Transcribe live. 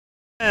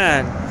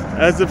Man,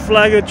 as the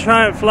flag of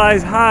triumph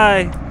flies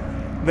high,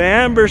 the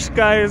Amber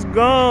Sky is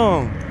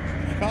gone.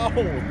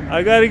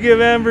 I gotta give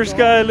Amber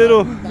Sky a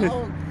little,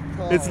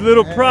 it's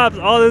little props.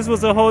 All this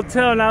was a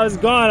hotel, now it's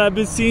gone. I've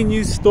been seeing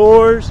new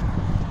stores,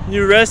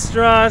 new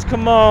restaurants.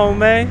 Come on,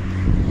 man.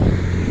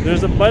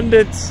 There's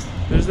abundance.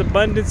 There's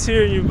abundance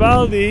here in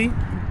Uvalde.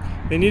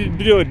 They need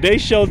to do a day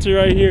shelter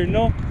right here.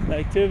 No, the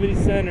activity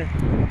center.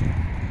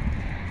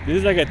 This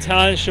is like a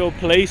talent show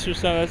place or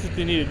something. That's what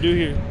they need to do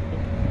here.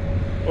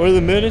 Or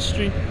the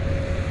ministry.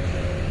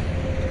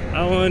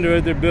 I wonder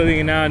what they're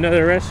building now.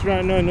 Another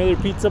restaurant? No, another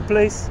pizza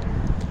place?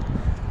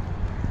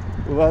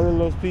 Uvalde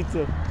Los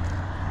Pizza.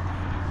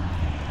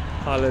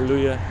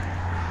 Hallelujah.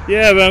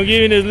 Yeah, but I'm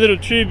giving this little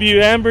tribute.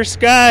 Amber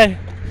Sky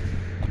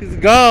is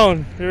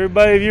gone.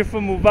 Everybody, if you're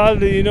from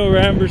Uvalde, you know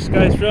where Amber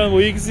Sky's from.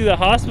 Well, you can see the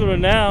hospital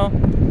now.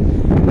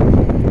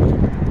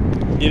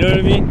 You know what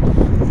I mean?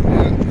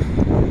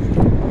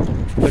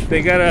 But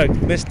they got a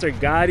Mr.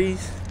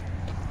 Gotti's.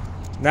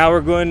 Now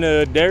we're going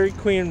to Dairy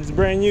Queen. It's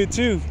brand new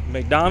too.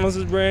 McDonald's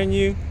is brand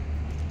new.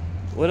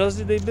 What else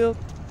did they build?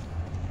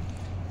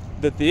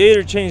 The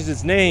theater changed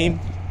its name.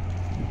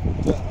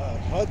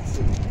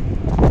 Hudson.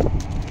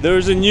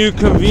 There's a new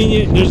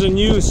there's a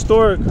new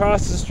store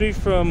across the street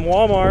from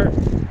Walmart.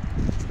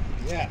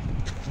 Yeah.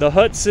 The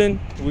Hudson.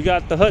 We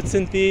got the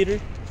Hudson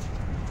Theater.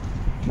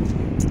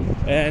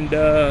 And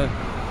I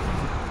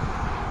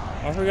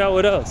forgot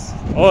what else.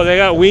 Oh, they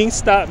got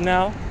Wingstop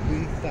now.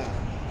 Wingstop.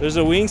 There's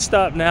a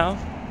Wingstop now.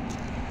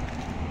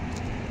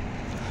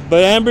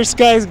 But Amber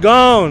Sky's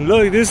gone.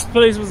 Look, this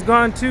place was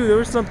gone too. There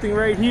was something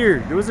right here.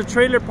 There was a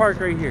trailer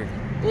park right here.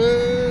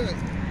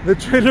 The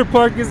trailer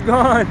park is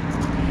gone.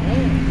 Oh,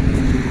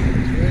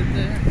 right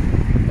there.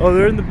 Oh,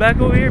 they're in the back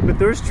over here, but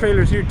there's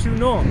trailers here too,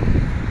 no?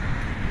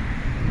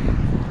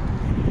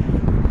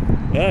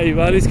 Yeah,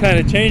 Uvalde's kind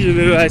of changed a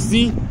little.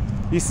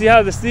 You see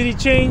how the city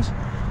changed?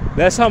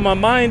 That's how my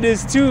mind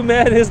is too,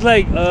 man. It's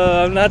like,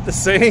 I'm not the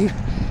same.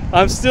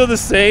 I'm still the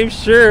same,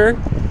 sure.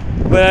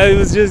 But I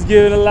was just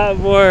given a lot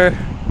more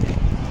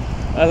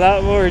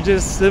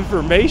just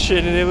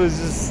information, and it was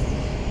just,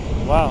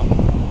 wow.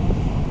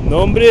 No,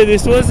 hombre,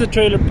 this was a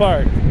trailer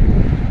park.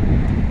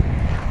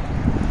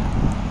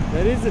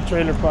 That is a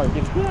trailer park.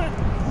 It's good.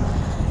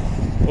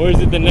 Or is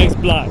it the next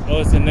block? Oh,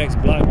 it's the next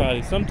block,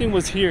 probably. Something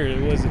was here. It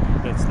wasn't.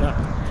 That's not.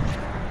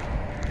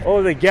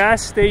 Oh, the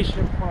gas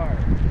station park.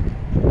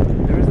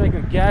 There's like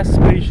a gas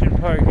station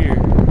park here.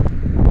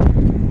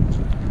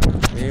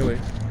 Anyway,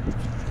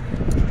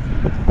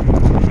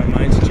 our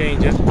minds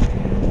change.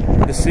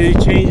 The city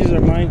changes, our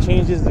mind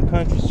changes, the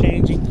country's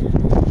changing.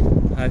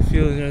 I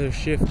feel another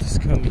shift is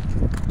coming.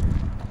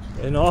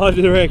 In all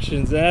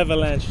directions,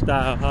 avalanche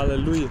style.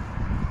 Hallelujah.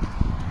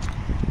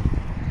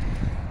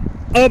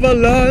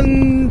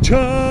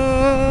 Avalancha.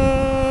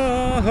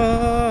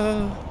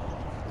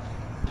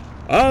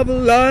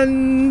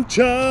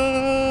 Avalancha.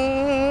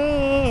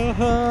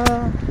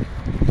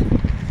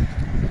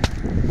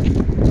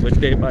 But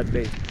day by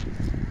day,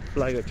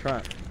 flag of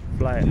triumph,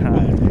 fly it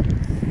high.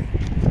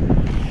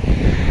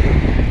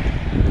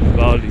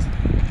 Uvalde,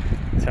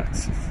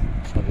 Texas.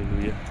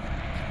 Hallelujah.